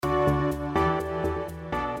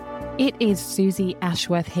It is Susie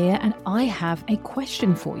Ashworth here, and I have a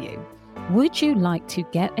question for you. Would you like to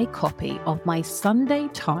get a copy of my Sunday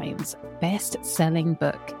Times best-selling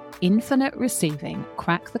book, Infinite Receiving: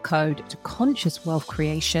 Crack the Code to Conscious Wealth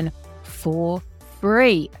Creation, for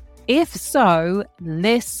free? If so,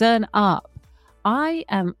 listen up. I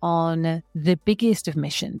am on the biggest of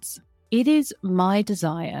missions. It is my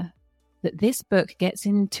desire that this book gets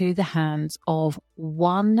into the hands of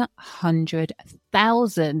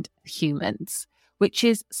 100,000 humans, which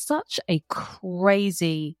is such a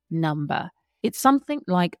crazy number. It's something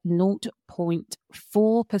like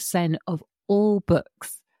 0.4% of all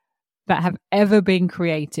books that have ever been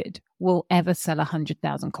created will ever sell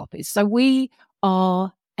 100,000 copies. So we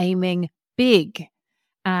are aiming big,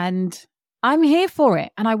 and I'm here for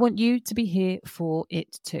it, and I want you to be here for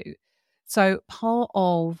it too. So part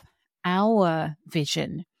of our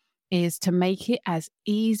vision is to make it as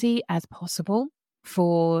easy as possible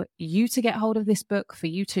for you to get hold of this book, for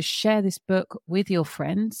you to share this book with your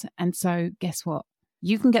friends. And so guess what?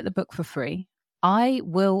 You can get the book for free. I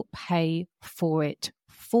will pay for it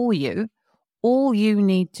for you. All you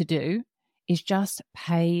need to do is just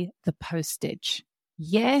pay the postage.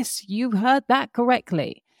 Yes, you heard that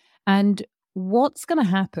correctly. And what's going to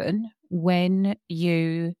happen when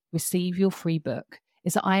you receive your free book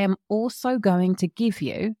is that I am also going to give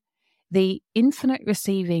you the Infinite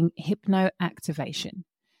Receiving Hypno Activation.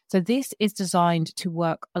 So this is designed to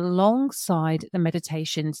work alongside the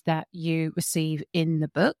meditations that you receive in the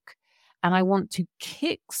book. And I want to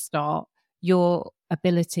kickstart your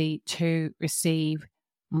ability to receive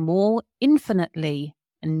more infinitely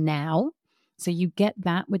now. So you get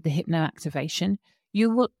that with the Hypno Activation. You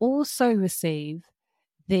will also receive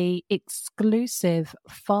the exclusive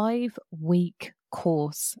 5-week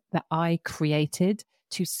course that I created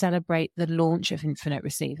to celebrate the launch of Infinite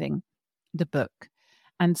Receiving, the book.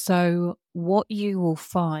 And so what you will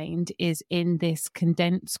find is in this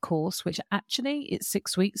condensed course, which actually it's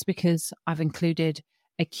 6 weeks because I've included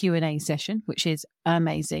a Q&A session, which is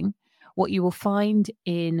amazing. What you will find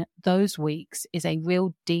in those weeks is a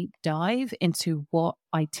real deep dive into what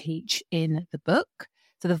I teach in the book.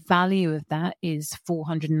 So the value of that is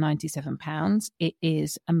 £497. It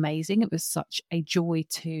is amazing. It was such a joy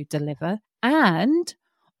to deliver. And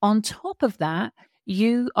on top of that,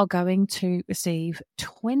 you are going to receive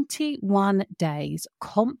 21 days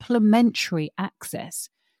complimentary access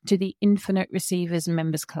to the Infinite Receivers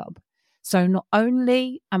Members Club. So not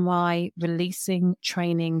only am I releasing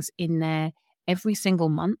trainings in there every single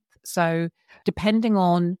month, so depending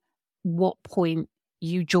on what point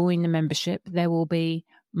you join the membership, there will be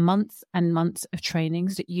months and months of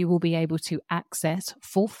trainings that you will be able to access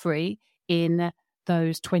for free in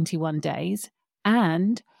those 21 days.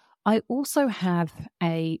 And I also have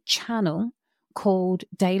a channel called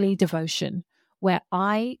Daily Devotion, where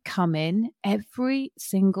I come in every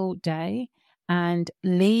single day and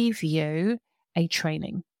leave you a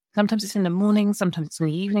training. Sometimes it's in the morning, sometimes it's in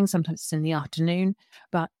the evening, sometimes it's in the afternoon,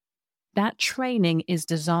 but that training is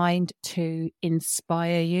designed to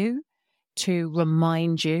inspire you, to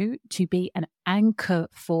remind you, to be an anchor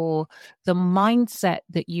for the mindset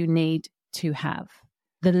that you need to have,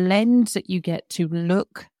 the lens that you get to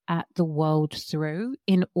look at the world through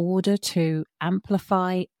in order to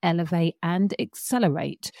amplify, elevate, and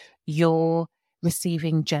accelerate your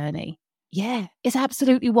receiving journey. Yeah, it's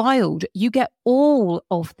absolutely wild. You get all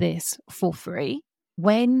of this for free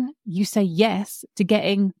when you say yes to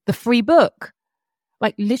getting the free book.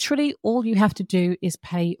 Like literally all you have to do is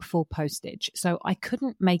pay full postage. So I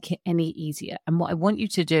couldn't make it any easier. And what I want you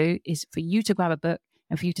to do is for you to grab a book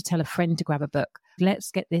and for you to tell a friend to grab a book.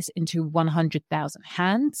 Let's get this into 100,000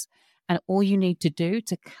 hands. And all you need to do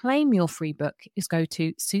to claim your free book is go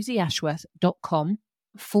to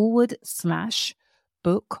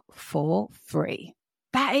susieashworth.com/book for free.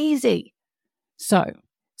 That easy. So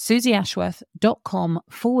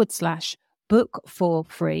susieashworth.com/book for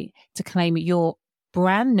free to claim your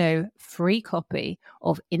brand new free copy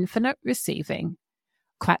of Infinite Receiving,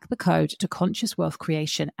 Crack the Code to Conscious Wealth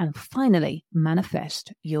Creation, and finally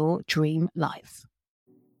manifest your dream life.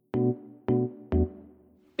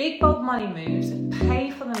 Big bold money moves pay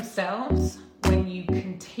for themselves when you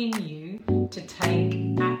continue to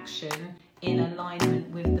take action in alignment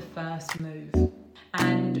with the first move.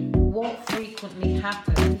 And what frequently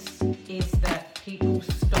happens is that people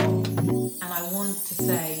stop. And I want to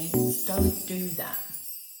say, don't do that.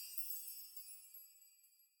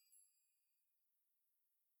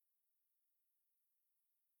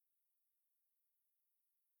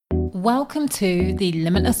 Welcome to the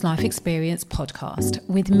Limitless Life Experience podcast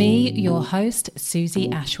with me, your host,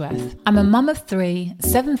 Susie Ashworth. I'm a mum of 3,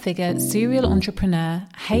 7-figure serial entrepreneur,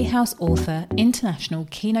 Hay House author, international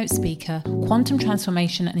keynote speaker, quantum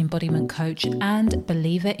transformation and embodiment coach, and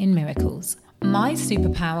believer in miracles. My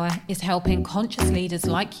superpower is helping conscious leaders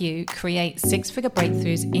like you create 6-figure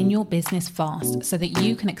breakthroughs in your business fast so that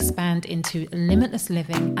you can expand into limitless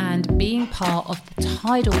living and being part of the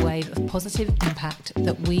tidal wave of positive impact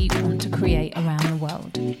that we want to create around the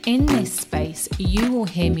world. In this space, you will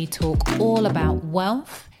hear me talk all about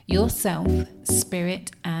wealth, yourself,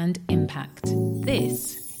 spirit, and impact.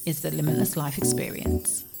 This is the Limitless Life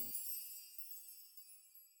Experience.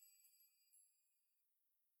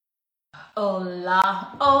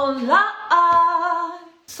 Hola, hola.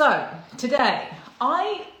 So today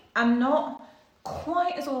I am not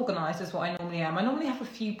quite as organised as what I normally am. I normally have a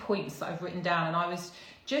few points that I've written down, and I was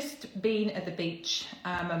just being at the beach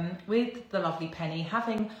with the lovely Penny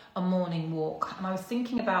having a morning walk, and I was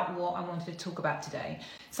thinking about what I wanted to talk about today.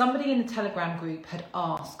 Somebody in the Telegram group had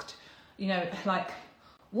asked, how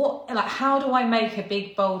do I make a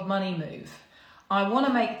big bold money move? I want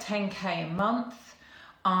to make 10k a month.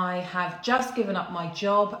 I have just given up my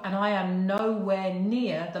job and I am nowhere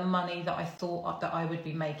near the money that I thought that I would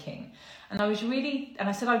be making. And I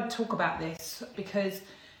said I would talk about this because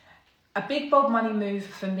a big bold money move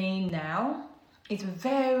for me now is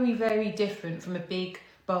very, very different from a big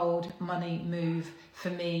bold money move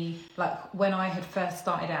for me like when I had first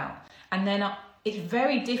started out. And then it's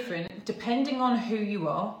very different depending on who you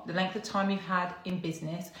are, the length of time you've had in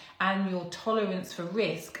business, and your tolerance for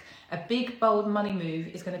risk. A big, bold money move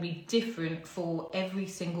is going to be different for every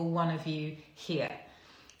single one of you here.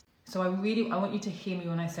 So I want you to hear me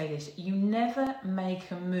when I say this. You never make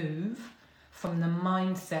a move from the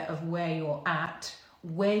mindset of where you're at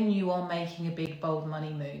when you are making a big, bold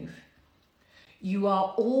money move. You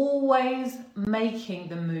are always making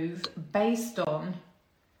the move based on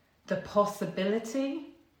the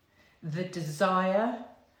possibility, the desire,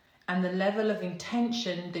 and the level of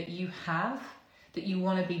intention that you have, that you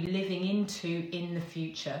want to be living into in the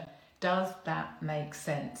future. Does that make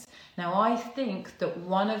sense? Now, I think that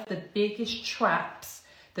one of the biggest traps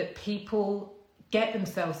that people get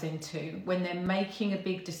themselves into when they're making a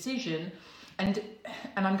big decision, and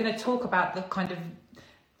I'm going to talk about the kind of,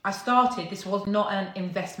 this was not an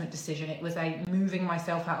investment decision, it was a moving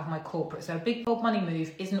myself out of my corporate. So a big bold money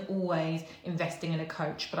move isn't always investing in a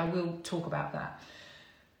coach, but I will talk about that.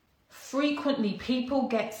 Frequently people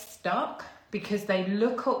get stuck because they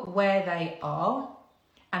look at where they are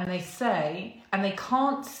and they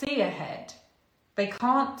can't see ahead.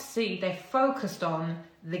 They're focused on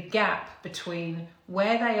the gap between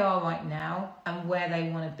where they are right now and where they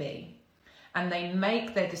want to be. And they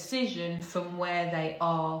make their decision from where they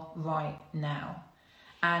are right now.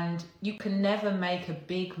 And you can never make a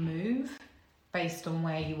big move based on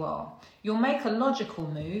where you are. You'll make a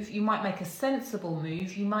logical move, you might make a sensible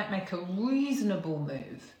move, you might make a reasonable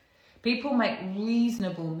move. People make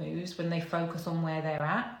reasonable moves when they focus on where they're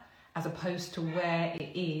at, as opposed to where it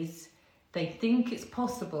is they think it's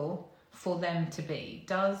possible for them to be.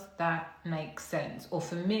 Does that make sense? Or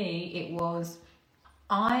for me, it was,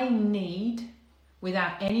 I need,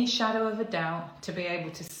 without any shadow of a doubt, to be able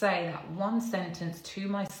to say that one sentence to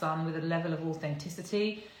my son with a level of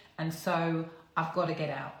authenticity, and so I've got to get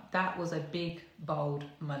out. That was a big, bold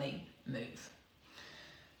money move.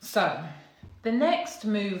 So the next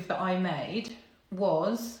move that I made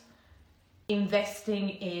was investing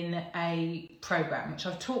in a program, which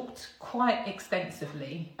I've talked quite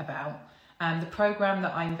extensively about. The program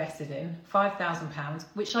that I invested in, £5,000,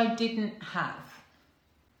 which I didn't have.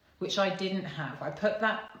 I put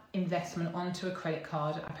that investment onto a credit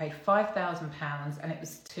card. I paid £5,000 and it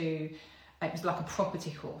was like a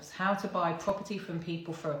property course, how to buy property from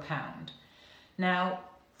people for £1. Now,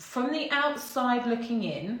 from the outside looking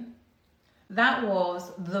in, that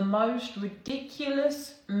was the most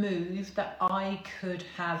ridiculous move that I could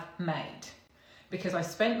have made, because I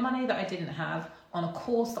spent money that I didn't have on a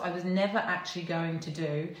course that I was never actually going to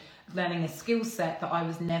do, learning a skill set that I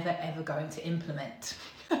was never ever going to implement.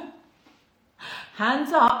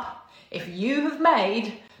 Hands up if you have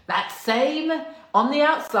made that same, on the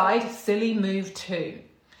outside, silly move too.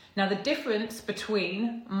 Now, the difference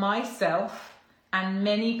between myself and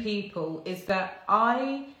many people is that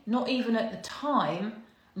I, not even at the time,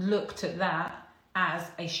 looked at that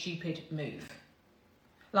as a stupid move.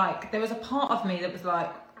 Like, there was a part of me that was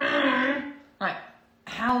like,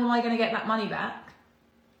 how am I going to get that money back?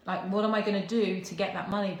 Like, what am I going to do to get that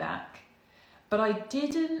money back? but I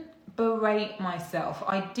didn't berate myself.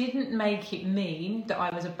 I didn't make it mean that I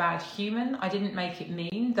was a bad human. I didn't make it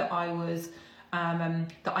mean that I was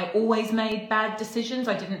that I always made bad decisions.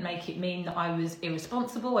 I didn't make it mean that I was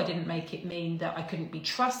irresponsible. I didn't make it mean that I couldn't be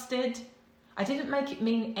trusted. I didn't make it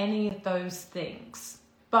mean any of those things.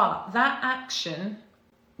 But that action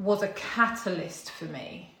was a catalyst for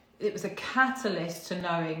me. It was a catalyst to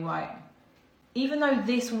knowing, right, even though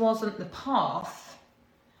this wasn't the path,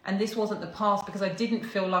 and this wasn't the path because I didn't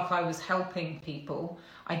feel like I was helping people,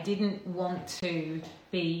 I didn't want to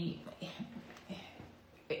be,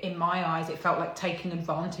 in my eyes, it felt like taking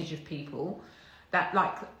advantage of people. That,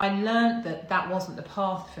 like, I learned that that wasn't the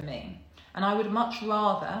path for me. And I would much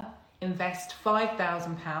rather invest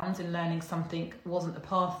 £5,000 in learning something wasn't the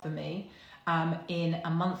path for me in a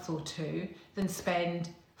month or two than spend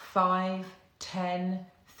 5, 10,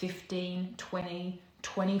 15, 20,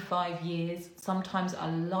 25 years, sometimes a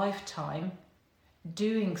lifetime,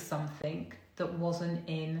 doing something that wasn't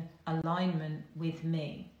in alignment with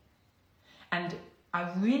me. And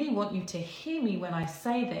I really want you to hear me when I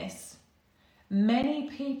say this. Many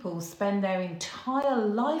people spend their entire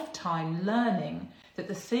lifetime learning that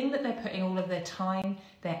the thing that they're putting all of their time,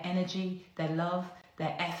 their energy, their love,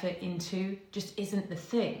 their effort into just isn't the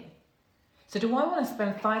thing. So do I want to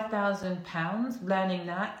spend £5,000 learning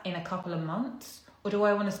that in a couple of months? Or do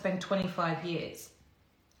I want to spend 25 years?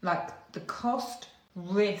 Like, the cost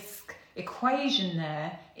risk equation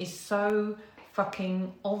there is so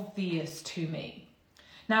fucking obvious to me.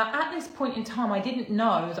 Now, at this point in time, I didn't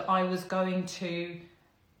know that I was going to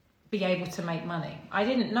be able to make money. I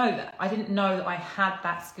didn't know that. I didn't know that I had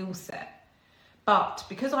that skill set. But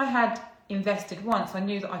because I had invested once, I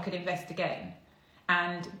knew that I could invest again.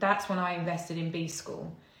 And that's when I invested in B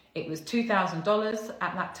School. It was $2,000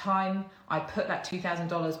 at that time. I put that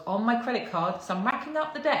 $2,000 on my credit card. So I'm racking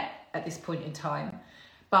up the debt at this point in time.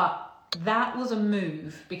 But that was a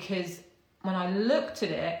move, because when I looked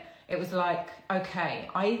at it, it was like, okay,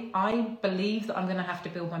 I believe that I'm going to have to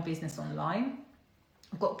build my business online.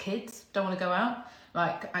 I've got kids, don't want to go out.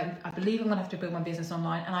 Like, I believe I'm going to have to build my business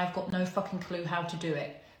online, and I've got no fucking clue how to do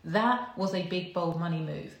it. That was a big, bold money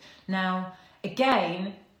move. Now,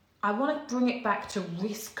 again, I want to bring it back to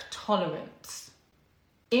risk tolerance.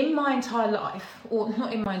 In my entire life, or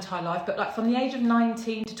not in my entire life, but like from the age of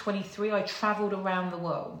 19 to 23, I traveled around the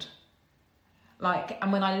world. Like,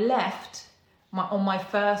 and when I left, on my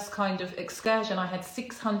first kind of excursion, I had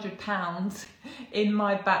 £600 in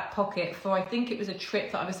my back pocket for, I think it was a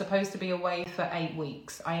trip that I was supposed to be away for 8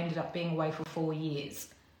 weeks. I ended up being away for 4 years.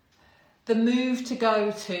 The move to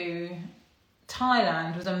go to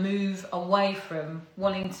Thailand was a move away from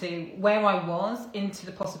wanting to, where I was, into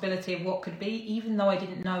the possibility of what could be, even though I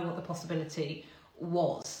didn't know what the possibility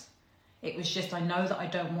was. It was just, I know that I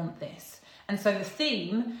don't want this. And so the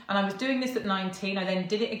theme, and I was doing this at 19, I then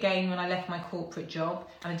did it again when I left my corporate job,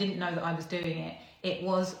 and I didn't know that I was doing it. It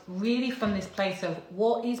was really from this place of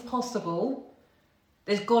what is possible.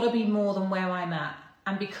 There's got to be more than where I'm at.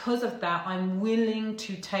 And because of that, I'm willing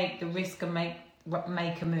to take the risk and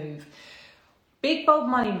make a move. Big, bold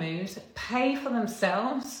money moves pay for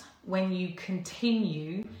themselves when you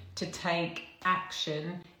continue to take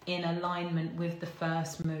action in alignment with the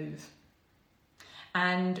first move.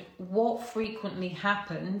 And what frequently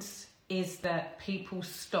happens is that people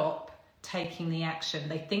stop taking the action.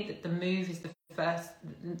 They think that the move is the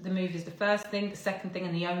first thing, the second thing,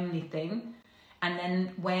 and the only thing. And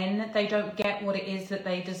then when they don't get what it is that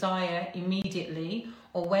they desire immediately,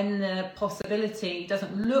 or when the possibility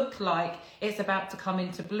doesn't look like it's about to come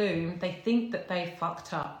into bloom, they think that they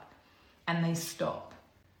fucked up and they stop.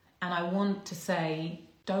 And I want to say,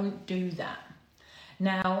 don't do that.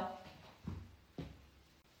 Now,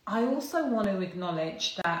 I also want to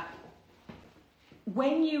acknowledge that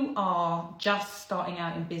when you are just starting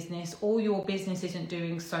out in business, or your business isn't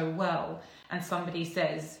doing so well, and somebody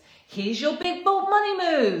says, here's your big bold money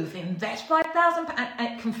move, invest £5,000,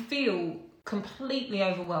 and it can feel completely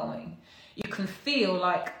overwhelming. You can feel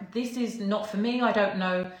like, this is not for me, I don't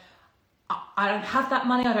know, I don't have that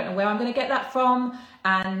money, I don't know where I'm going to get that from,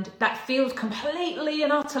 and that feels completely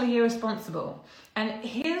and utterly irresponsible. And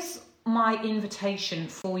here's my invitation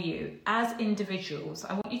for you as individuals.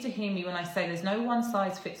 I want you to hear me when I say there's no one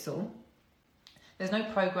size fits all. There's no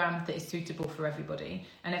program that is suitable for everybody,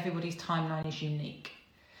 and everybody's timeline is unique.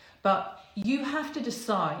 But you have to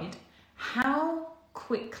decide, how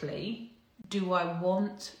quickly do I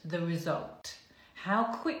want the result? How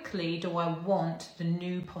quickly do I want the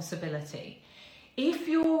new possibility? If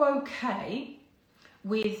you're okay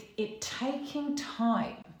with it taking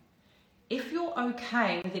time, if you're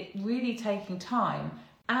okay with it really taking time,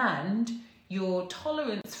 and your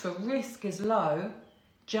tolerance for risk is low,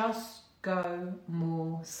 just go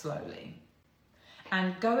more slowly.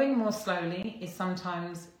 And going more slowly is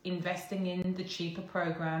sometimes investing in the cheaper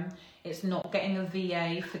program. It's not getting a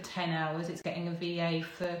VA for 10 hours, it's getting a VA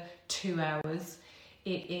for 2 hours.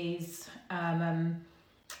 It is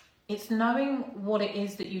it's knowing what it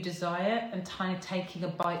is that you desire and kind of taking a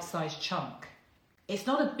bite-sized chunk. It's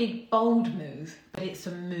not a big, bold move, but it's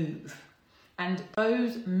a move. And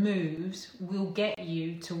those moves will get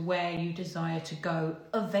you to where you desire to go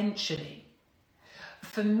eventually.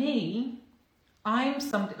 For me, I'm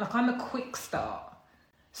a quick start.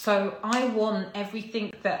 So I want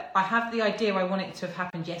everything that I have the idea, I want it to have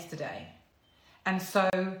happened yesterday. And so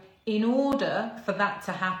in order for that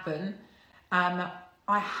to happen,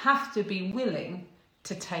 I have to be willing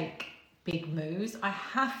to take big moves. I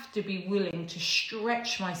have to be willing to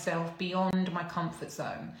stretch myself beyond my comfort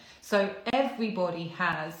zone. So everybody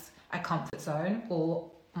has a comfort zone,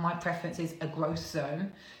 or my preference is a growth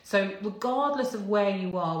zone. So regardless of where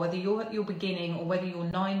you are, whether you're at your beginning or whether you're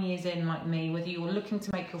 9 years in like me, whether you're looking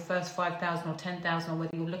to make your first 5,000 or 10,000, or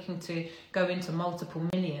whether you're looking to go into multiple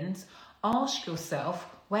millions, ask yourself,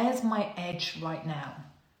 where's my edge right now?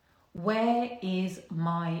 Where is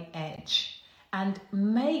my edge? And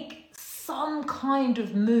make some kind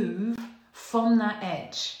of move from that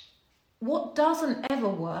edge. What doesn't ever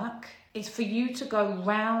work is for you to go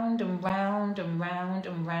round and round and round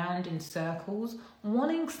and round in circles,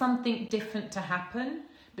 wanting something different to happen,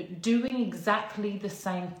 but doing exactly the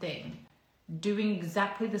same thing. Doing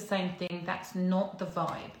exactly the same thing, that's not the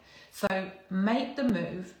vibe. So make the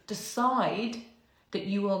move, decide that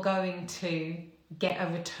you are going to get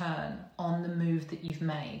a return on the move that you've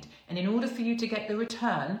made. And in order for you to get the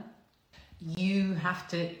return, you have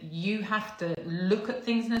to look at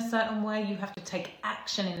things in a certain way. You have to take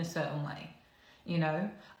action in a certain way. You know,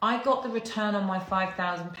 I got the return on my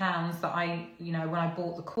 £5,000 that when I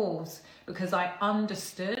bought the course, because I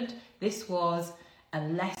understood this was a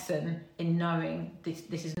lesson in knowing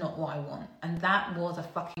this is not what I want. And that was a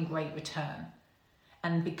fucking great return.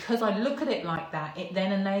 And because I look at it like that, it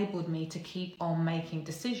then enabled me to keep on making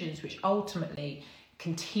decisions which ultimately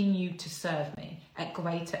continue to serve me at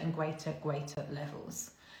greater and greater levels.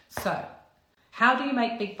 So, how do you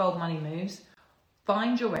make big, bold money moves?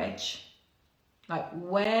 Find your edge. Like,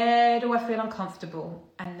 where do I feel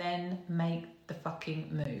uncomfortable? And then make the fucking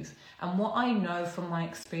move. And what I know from my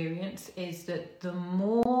experience is that the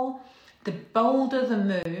bolder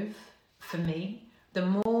the move for me, the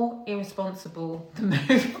more irresponsible the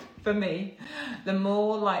move for me, the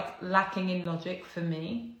more lacking in logic for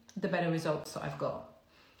me, the better results that I've got.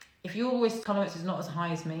 If your risk tolerance is not as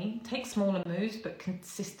high as me, take smaller moves, but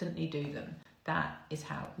consistently do them. That is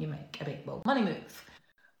how you make a big, bold money move.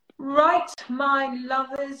 Right, my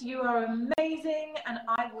lovers, you are amazing, and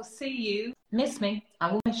I will see you. Miss me,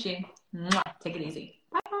 I will miss you. Mwah. Take it easy.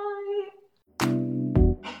 Bye-bye.